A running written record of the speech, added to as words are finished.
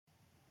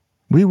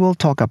We will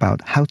talk about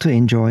how to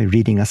enjoy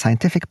reading a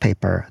scientific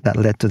paper that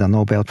led to the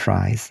Nobel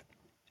Prize.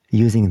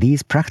 Using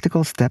these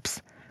practical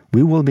steps,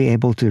 we will be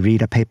able to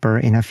read a paper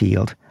in a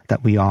field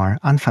that we are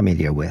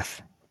unfamiliar with.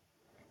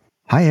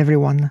 Hi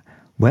everyone,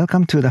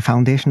 welcome to the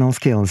Foundational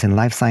Skills in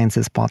Life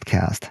Sciences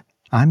podcast.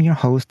 I'm your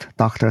host,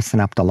 Dr.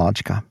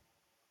 Synaptologica.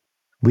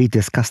 We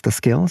discuss the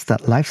skills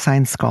that life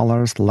science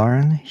scholars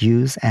learn,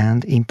 use,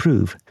 and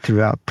improve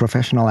throughout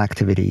professional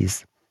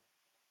activities.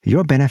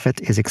 Your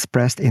benefit is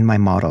expressed in my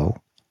motto,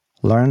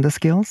 learn the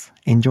skills,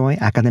 enjoy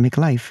academic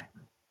life.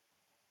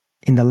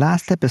 In the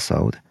last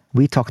episode,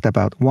 we talked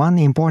about one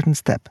important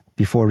step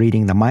before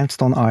reading the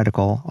milestone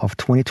article of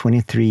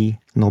 2023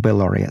 Nobel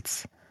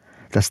Laureates.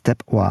 The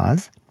step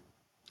was,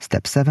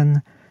 Step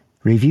 7,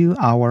 review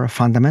our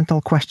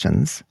fundamental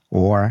questions,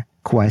 or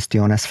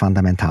cuestiones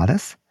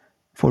fundamentales,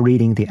 for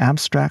reading the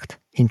abstract,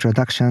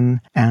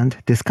 introduction, and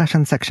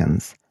discussion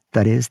sections,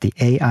 that is the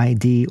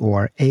AID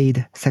or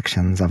AID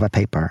sections of a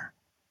paper.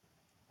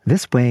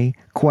 This way,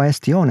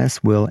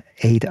 cuestiones will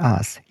aid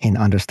us in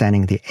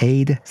understanding the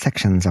AID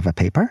sections of a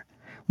paper,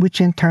 which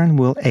in turn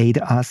will aid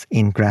us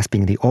in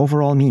grasping the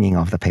overall meaning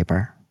of the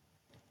paper.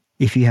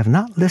 If you have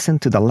not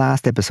listened to the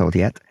last episode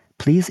yet,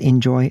 please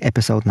enjoy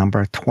episode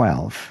number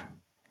 12.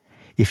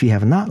 If you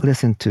have not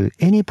listened to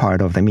any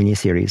part of the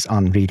mini-series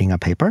on reading a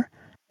paper,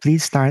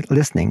 please start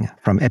listening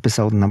from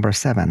episode number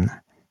 7.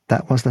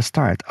 That was the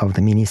start of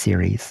the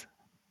mini-series.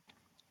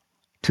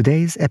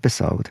 Today's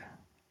episode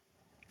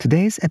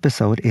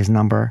is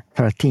number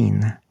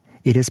 13.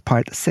 It is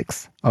part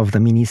 6 of the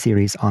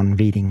mini-series on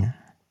reading.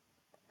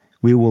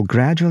 We will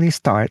gradually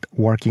start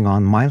working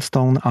on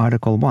milestone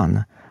Article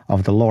 1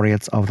 of the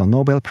laureates of the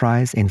Nobel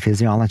Prize in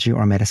Physiology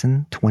or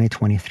Medicine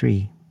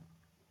 2023.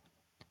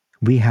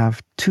 We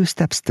have 2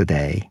 steps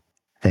today.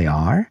 They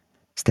are,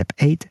 Step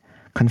 8,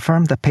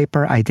 confirm the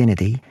paper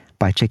identity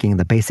by checking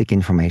the basic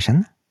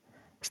information.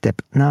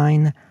 Step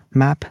 9,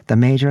 map the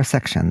major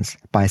sections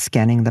by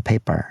scanning the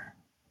paper.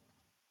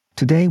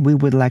 Today we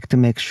would like to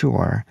make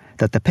sure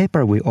that the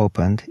paper we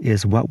opened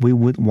is what we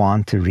would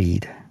want to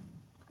read.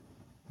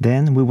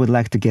 Then we would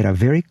like to get a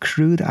very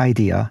crude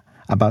idea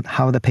about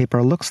how the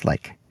paper looks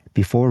like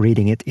before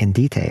reading it in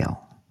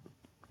detail.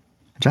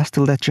 Just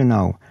to let you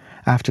know,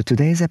 after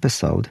today's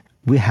episode,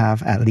 we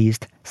have at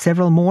least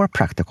several more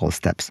practical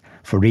steps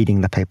for reading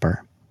the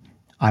paper.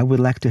 I would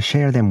like to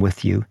share them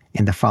with you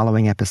in the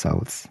following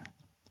episodes.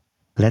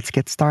 Let's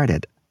get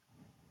started.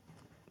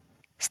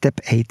 Step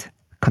 8.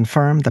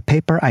 Confirm the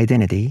paper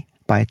identity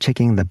by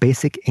checking the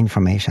basic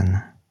information.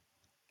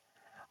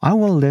 I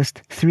will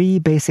list 3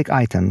 basic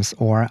items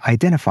or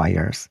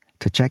identifiers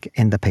to check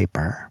in the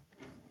paper.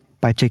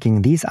 By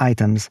checking these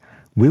items,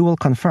 we will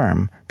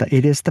confirm that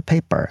it is the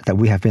paper that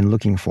we have been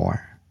looking for.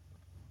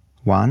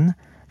 1.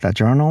 The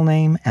journal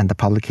name and the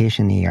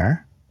publication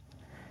year.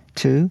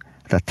 2.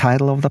 The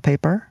title of the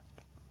paper.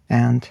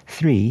 And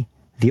 3.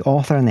 The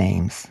author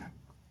names.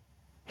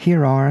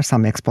 Here are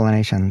some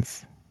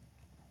explanations.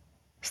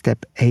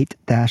 Step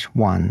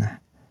 8-1.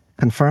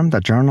 Confirm the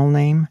journal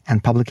name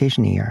and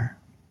publication year.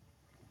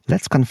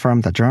 Let's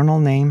confirm the journal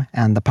name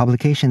and the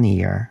publication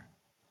year.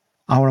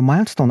 Our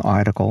milestone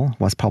article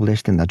was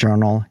published in the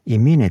journal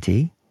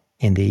Immunity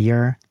in the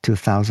year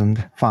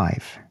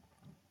 2005.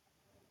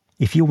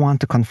 If you want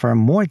to confirm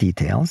more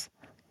details,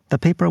 the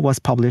paper was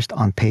published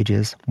on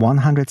pages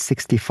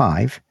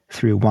 165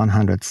 through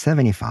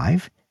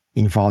 175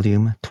 in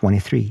volume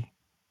 23.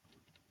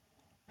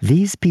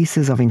 These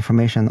pieces of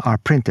information are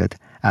printed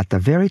at the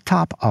very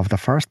top of the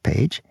first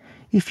page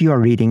if you are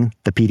reading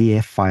the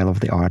PDF file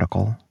of the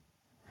article.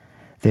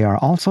 They are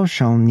also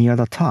shown near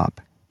the top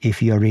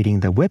if you are reading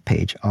the web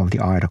page of the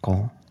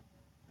article.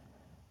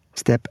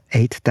 Step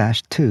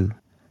 8-2.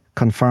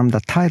 Confirm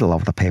the title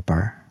of the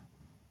paper.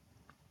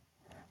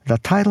 The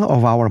title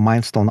of our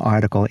milestone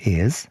article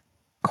is,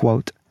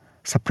 quote,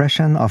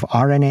 Suppression of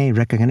RNA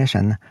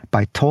Recognition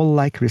by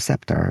Toll-like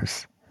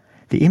Receptors,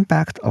 the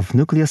Impact of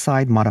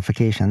Nucleoside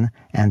Modification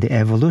and the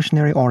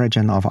Evolutionary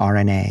Origin of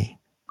RNA,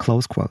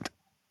 close quote.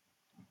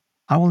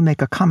 I will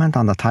make a comment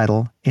on the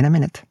title in a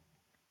minute.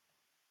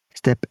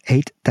 Step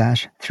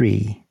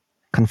 8-3.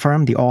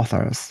 Confirm the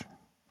authors.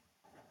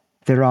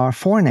 There are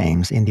 4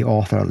 names in the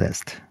author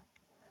list.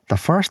 The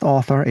first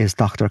author is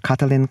Dr.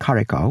 Katalin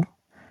Karikó,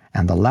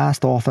 and the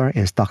last author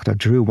is Dr.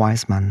 Drew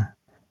Weissman.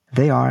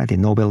 They are the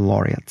Nobel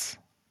laureates.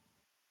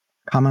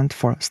 Comment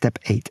for Step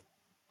 8.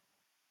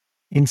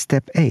 In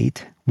Step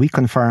 8, we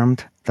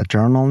confirmed the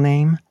journal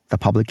name, the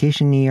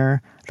publication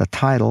year, the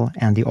title,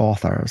 and the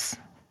authors.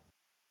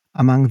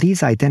 Among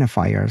these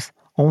identifiers,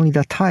 only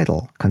the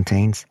title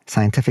contains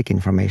scientific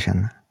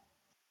information.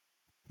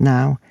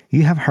 Now,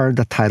 you have heard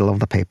the title of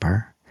the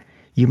paper.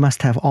 You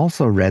must have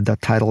also read the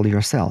title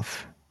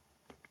yourself.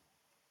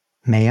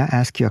 May I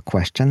ask you a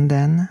question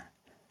then?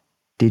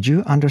 Did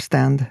you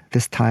understand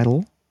this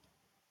title?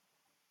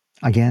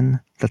 Again,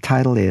 the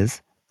title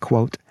is,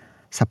 quote,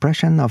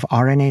 Suppression of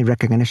RNA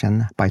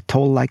Recognition by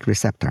Toll-like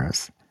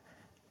Receptors,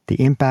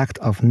 the Impact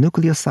of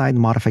Nucleoside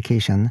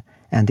Modification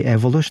and the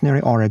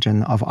Evolutionary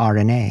Origin of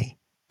RNA,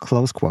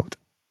 close quote.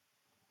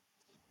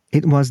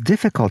 It was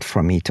difficult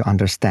for me to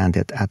understand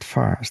it at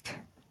first.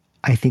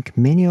 I think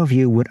many of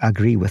you would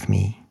agree with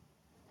me.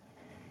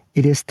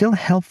 It is still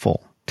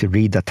helpful to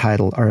read the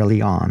title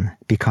early on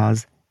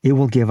because it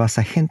will give us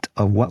a hint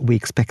of what we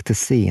expect to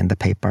see in the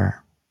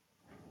paper.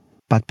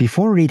 But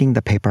before reading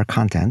the paper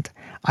content,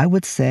 I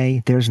would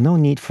say there's no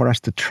need for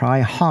us to try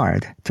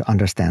hard to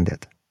understand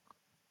it.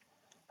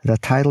 The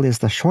title is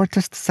the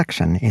shortest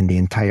section in the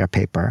entire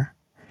paper,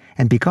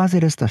 and because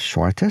it is the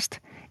shortest,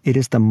 it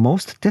is the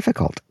most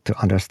difficult to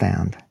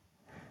understand.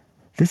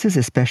 This is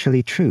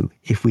especially true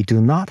if we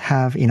do not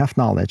have enough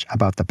knowledge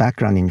about the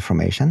background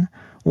information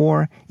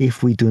or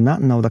if we do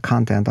not know the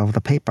content of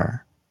the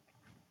paper.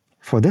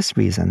 For this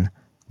reason,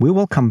 we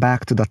will come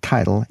back to the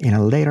title in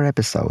a later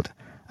episode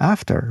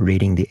after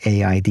reading the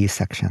AID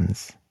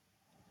sections.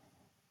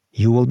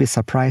 You will be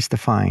surprised to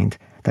find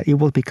that it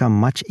will become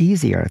much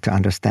easier to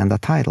understand the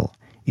title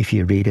if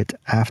you read it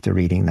after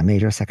reading the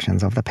major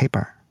sections of the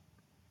paper.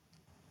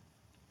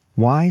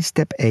 Why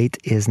Step 8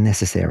 is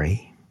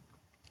necessary.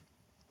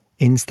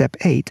 In Step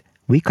 8,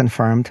 we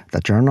confirmed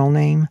the journal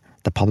name,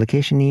 the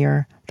publication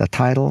year, the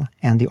title,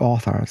 and the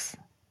authors.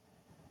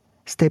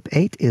 Step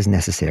 8 is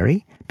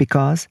necessary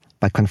because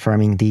by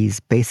confirming these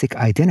basic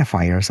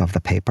identifiers of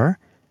the paper,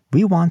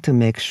 we want to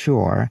make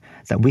sure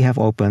that we have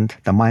opened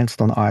the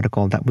milestone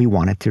article that we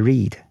wanted to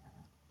read.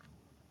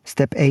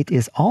 Step 8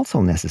 is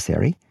also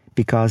necessary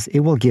because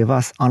it will give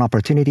us an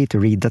opportunity to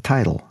read the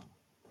title.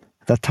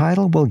 The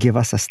title will give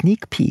us a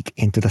sneak peek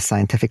into the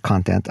scientific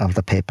content of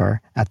the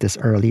paper at this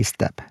early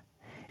step.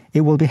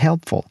 It will be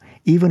helpful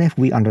even if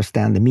we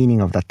understand the meaning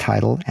of the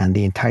title and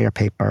the entire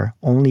paper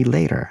only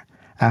later,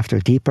 after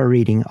deeper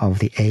reading of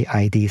the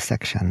AID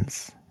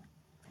sections.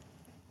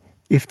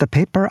 If the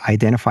paper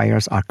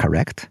identifiers are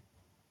correct,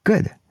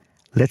 good.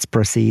 Let's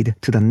proceed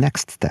to the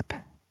next step.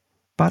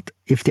 But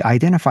if the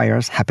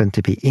identifiers happen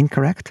to be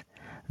incorrect,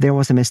 there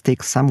was a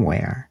mistake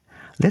somewhere.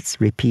 Let's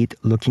repeat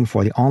looking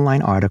for the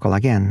online article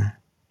again.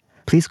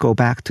 Please go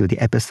back to the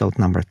episode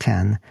number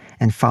 10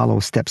 and follow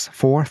steps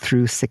 4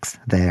 through 6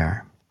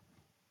 there.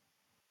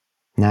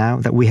 Now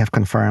that we have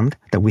confirmed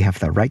that we have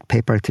the right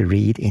paper to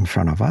read in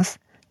front of us,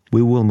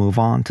 we will move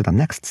on to the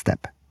next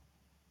step.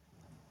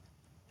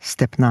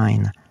 Step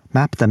 9.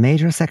 Map the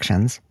major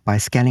sections by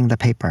scanning the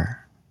paper.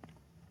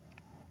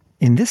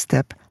 In this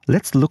step,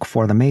 let's look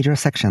for the major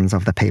sections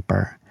of the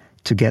paper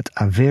to get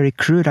a very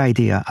crude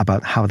idea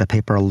about how the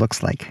paper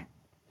looks like.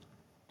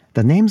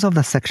 The names of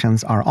the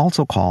sections are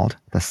also called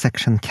the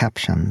section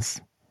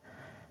captions.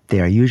 They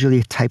are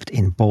usually typed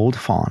in bold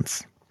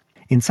fonts.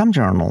 In some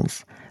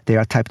journals, they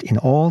are typed in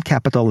all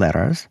capital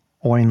letters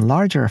or in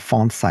larger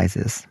font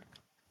sizes.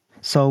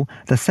 So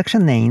the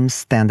section names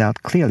stand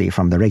out clearly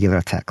from the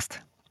regular text.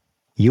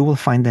 You will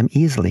find them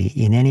easily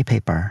in any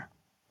paper.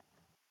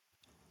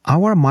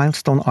 Our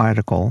milestone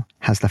article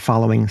has the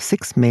following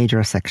 6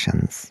 major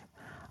sections.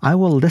 I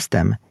will list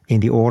them in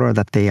the order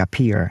that they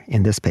appear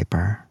in this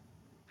paper.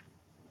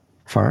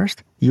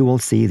 First, you will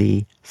see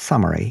the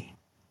summary,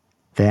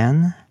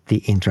 then the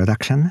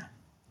introduction,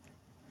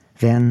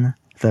 then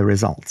the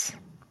results.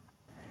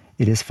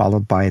 It is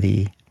followed by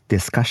the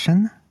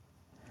discussion,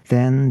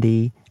 then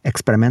the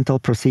experimental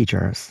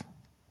procedures,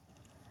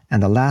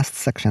 and the last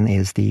section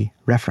is the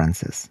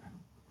references.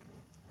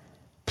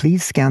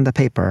 Please scan the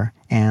paper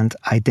and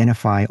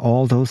identify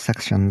all those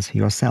sections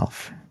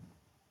yourself.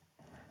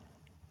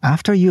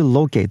 After you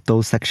locate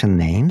those section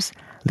names,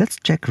 let's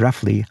check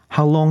roughly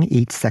how long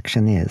each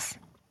section is.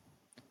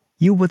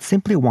 You would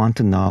simply want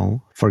to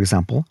know, for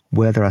example,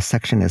 whether a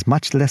section is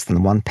much less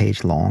than 1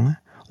 page long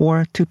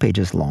or 2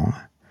 pages long,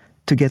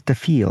 to get the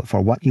feel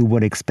for what you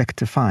would expect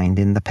to find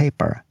in the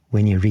paper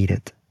when you read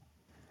it.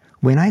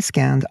 When I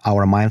scanned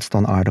our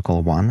milestone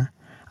article 1,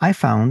 I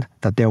found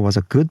that there was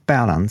a good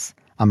balance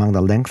among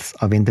the lengths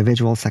of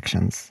individual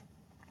sections.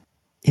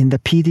 In the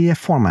PDF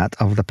format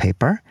of the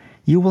paper,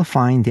 you will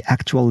find the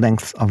actual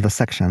lengths of the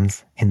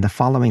sections in the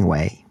following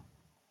way.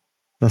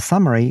 The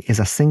summary is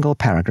a single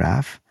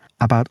paragraph,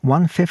 about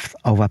 1/5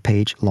 of a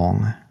page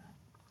long.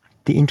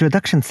 The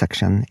introduction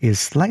section is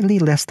slightly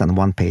less than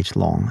 1 page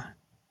long.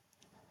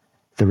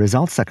 The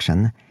results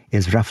section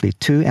is roughly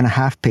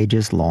 2.5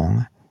 pages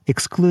long,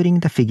 excluding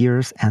the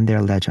figures and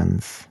their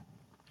legends.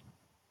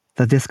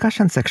 The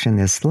discussion section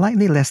is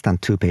slightly less than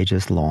 2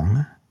 pages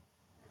long.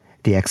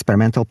 The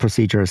experimental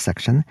procedures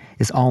section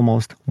is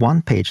almost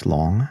 1 page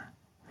long,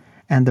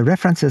 and the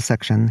references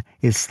section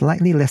is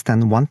slightly less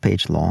than 1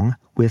 page long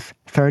with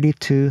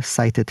 32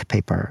 cited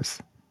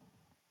papers.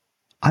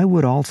 I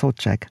would also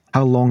check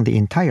how long the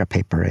entire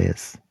paper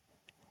is.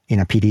 In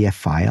a PDF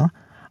file,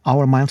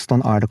 our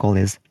milestone article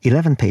is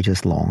 11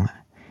 pages long,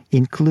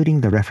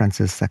 including the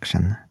references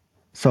section.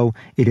 So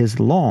it is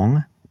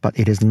long, but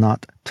it is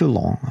not too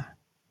long.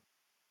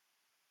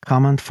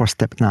 Comment for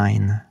Step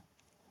 9.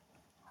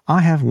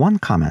 I have one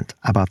comment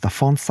about the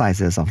font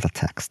sizes of the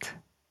text.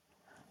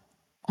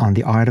 On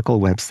the article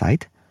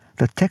website,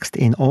 the text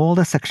in all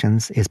the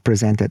sections is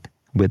presented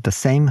with the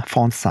same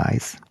font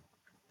size.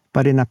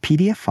 But in a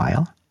PDF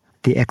file,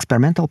 the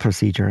experimental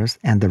procedures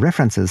and the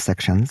references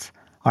sections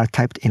are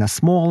typed in a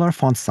smaller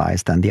font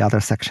size than the other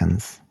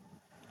sections.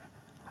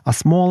 A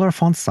smaller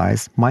font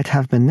size might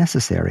have been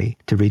necessary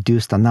to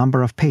reduce the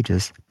number of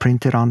pages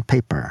printed on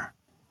paper.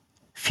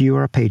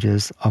 Fewer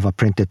pages of a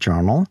printed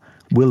journal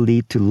will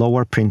lead to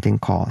lower printing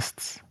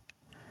costs.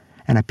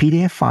 And a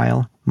PDF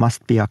file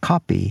must be a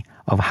copy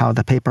of how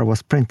the paper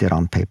was printed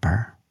on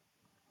paper.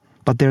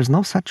 But there's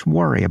no such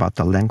worry about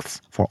the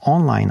lengths for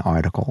online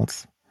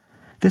articles.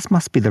 This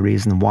must be the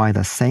reason why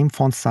the same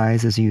font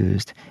size is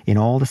used in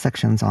all the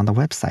sections on the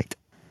website.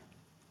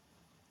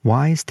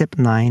 Why Step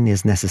 9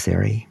 is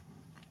necessary.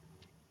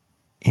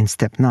 In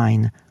Step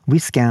 9, we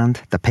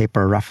scanned the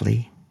paper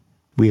roughly.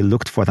 We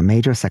looked for the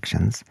major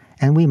sections,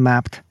 and we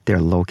mapped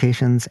their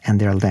locations and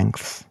their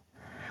lengths.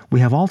 We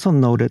have also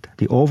noted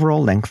the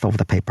overall length of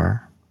the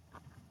paper.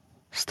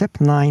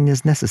 Step 9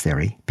 is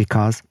necessary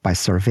because by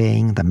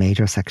surveying the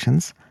major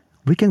sections,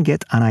 we can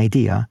get an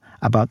idea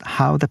about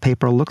how the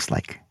paper looks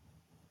like.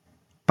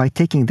 By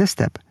taking this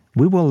step,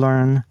 we will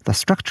learn the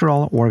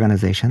structural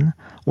organization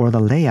or the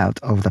layout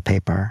of the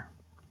paper.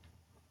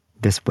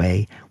 This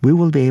way, we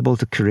will be able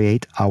to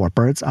create our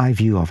bird's eye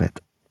view of it.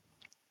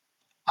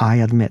 I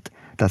admit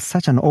that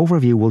such an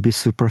overview will be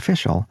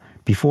superficial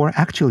before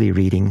actually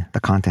reading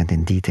the content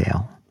in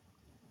detail.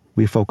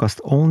 We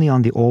focused only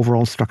on the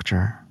overall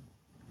structure.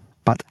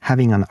 But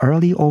having an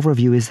early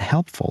overview is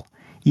helpful,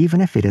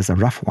 even if it is a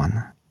rough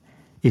one.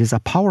 It is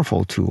a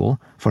powerful tool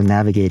for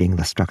navigating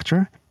the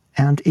structure,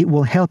 and it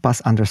will help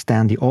us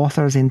understand the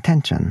author's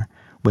intention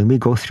when we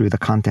go through the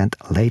content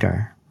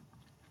later.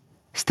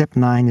 Step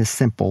 9 is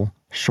simple,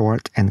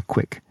 short, and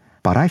quick,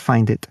 but I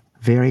find it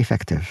very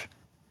effective.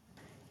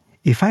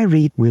 If I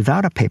read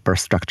without a paper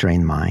structure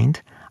in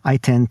mind, I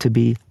tend to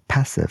be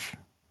passive.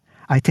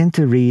 I tend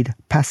to read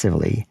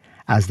passively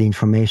as the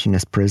information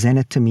is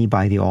presented to me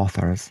by the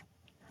authors.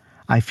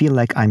 I feel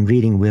like I'm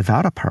reading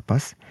without a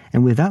purpose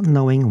and without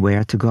knowing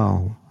where to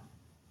go.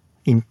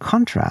 In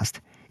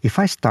contrast, if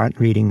I start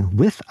reading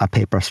with a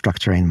paper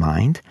structure in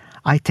mind,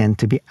 I tend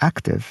to be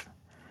active.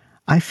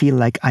 I feel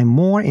like I'm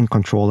more in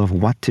control of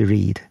what to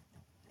read,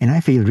 and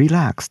I feel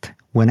relaxed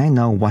when I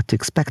know what to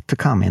expect to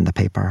come in the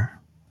paper.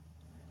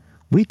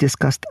 We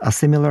discussed a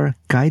similar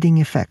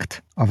guiding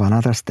effect of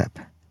another step.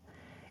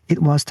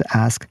 It was to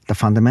ask the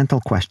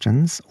fundamental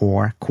questions,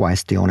 or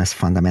questiones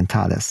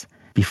fundamentales,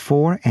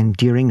 before and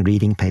during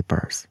reading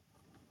papers.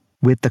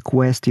 With the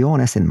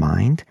questiones in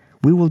mind,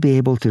 we will be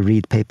able to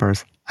read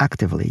papers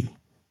actively.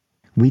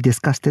 We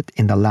discussed it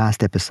in the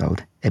last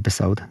episode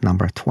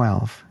number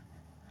 12.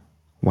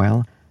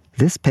 Well,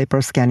 this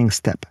paper scanning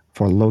step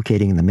for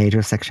locating the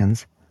major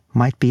sections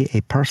might be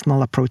a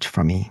personal approach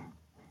for me,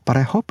 but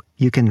I hope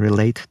you can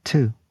relate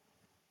too.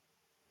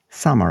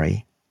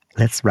 Summary.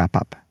 Let's wrap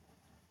up.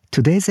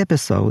 Today's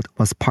episode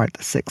was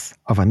part 6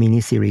 of a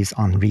mini-series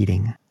on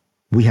reading.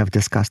 We have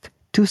discussed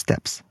 2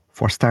 steps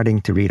for starting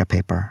to read a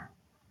paper.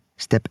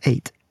 Step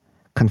 8.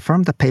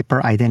 Confirm the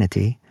paper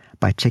identity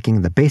by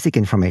checking the basic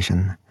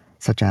information,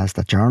 such as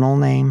the journal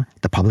name,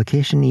 the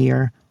publication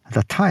year,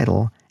 the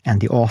title,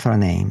 and the author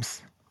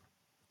names.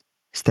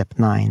 Step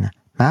 9.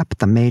 Map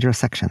the major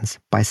sections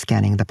by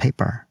scanning the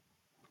paper.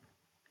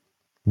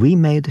 We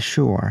made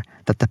sure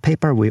that the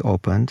paper we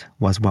opened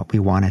was what we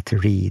wanted to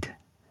read.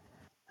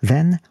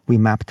 Then we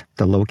mapped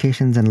the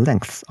locations and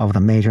lengths of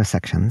the major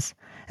sections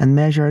and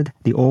measured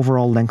the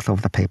overall length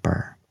of the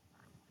paper.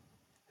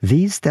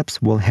 These steps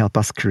will help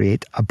us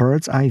create a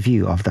bird's eye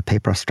view of the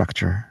paper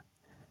structure.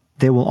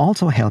 They will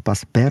also help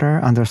us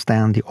better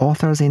understand the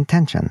author's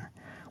intention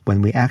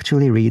when we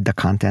actually read the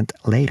content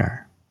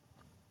later.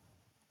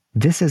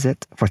 This is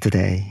it for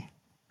today.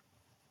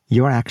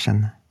 Your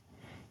action.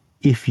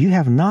 If you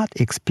have not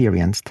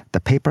experienced the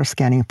paper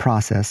scanning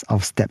process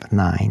of Step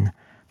 9,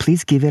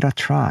 please give it a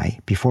try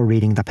before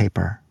reading the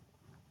paper.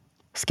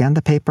 Scan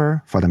the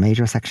paper for the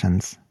major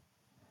sections.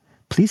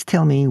 Please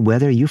tell me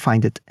whether you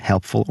find it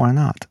helpful or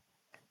not.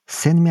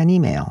 Send me an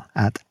email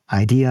at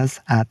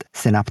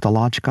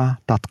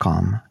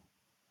ideas@synaptologica.com.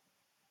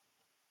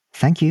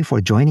 Thank you for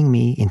joining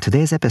me in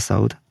today's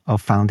episode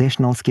of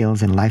Foundational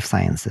Skills in Life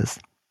Sciences.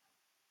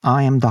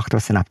 I am Dr.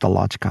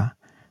 Synaptologica.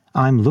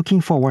 I'm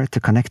looking forward to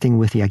connecting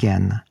with you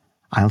again.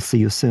 I'll see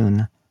you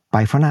soon.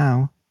 Bye for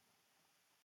now.